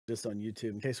this on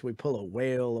YouTube in case we pull a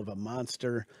whale of a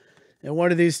monster in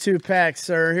one of these 2 packs,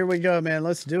 sir. Here we go, man.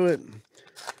 Let's do it.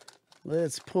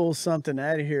 Let's pull something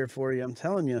out of here for you. I'm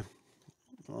telling you.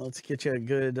 Well, let's get you a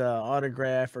good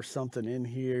autograph or something in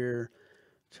here.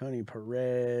 Tony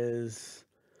Perez.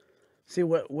 See,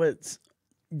 what's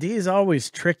these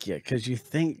always trick you because you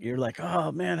think you're like,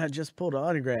 oh man, I just pulled an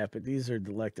autograph, but these are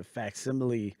like the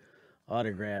facsimile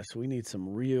autographs. We need some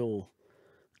real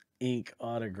ink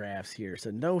autographs here.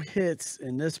 So no hits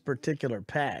in this particular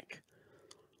pack.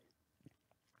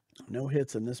 No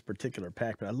hits in this particular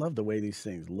pack, but I love the way these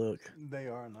things look. They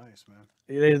are nice, man.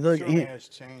 They look. It has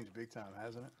changed big time,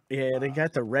 hasn't it? Yeah, they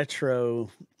got the retro.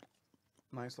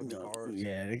 Nice looking cards.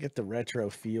 Yeah, they get the retro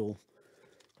feel.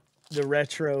 The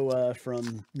retro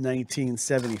from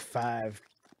 1975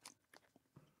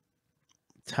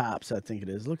 tops, I think it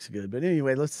is. Looks good. But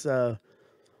anyway, let's see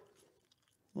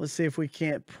if we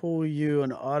can't pull you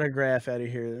an autograph out of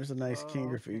here. There's a nice King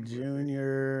Griffey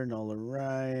Jr., Nolan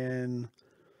Ryan,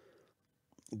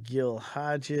 Gil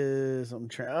Hodges. I'm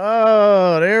trying.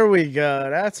 Oh, there we go.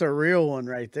 That's a real one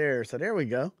right there. So there we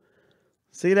go.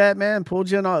 See that, man? Pulled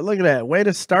you on. Look at that. Way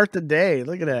to start the day.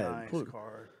 Look at that. Nice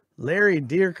card. Larry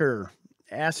Dierker,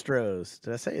 Astros.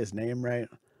 Did I say his name right?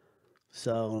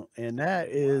 So, and that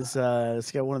is,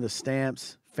 it's got one of the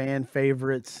stamps, fan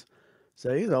favorites.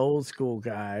 So he's an old school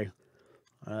guy.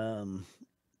 Let's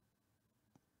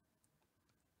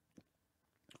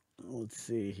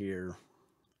see here.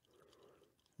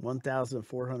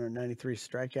 1,493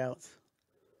 strikeouts.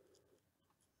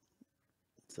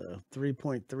 So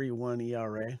 3.31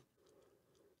 ERA.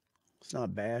 It's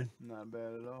not bad. Not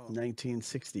bad at all.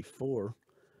 1964.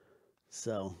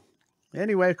 So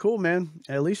anyway, cool, man.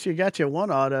 At least you got your one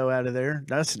auto out of there.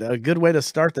 That's a good way to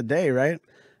start the day, right?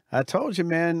 I told you,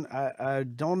 man, I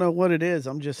don't know what it is.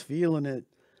 I'm just feeling it,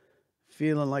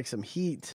 feeling like some heat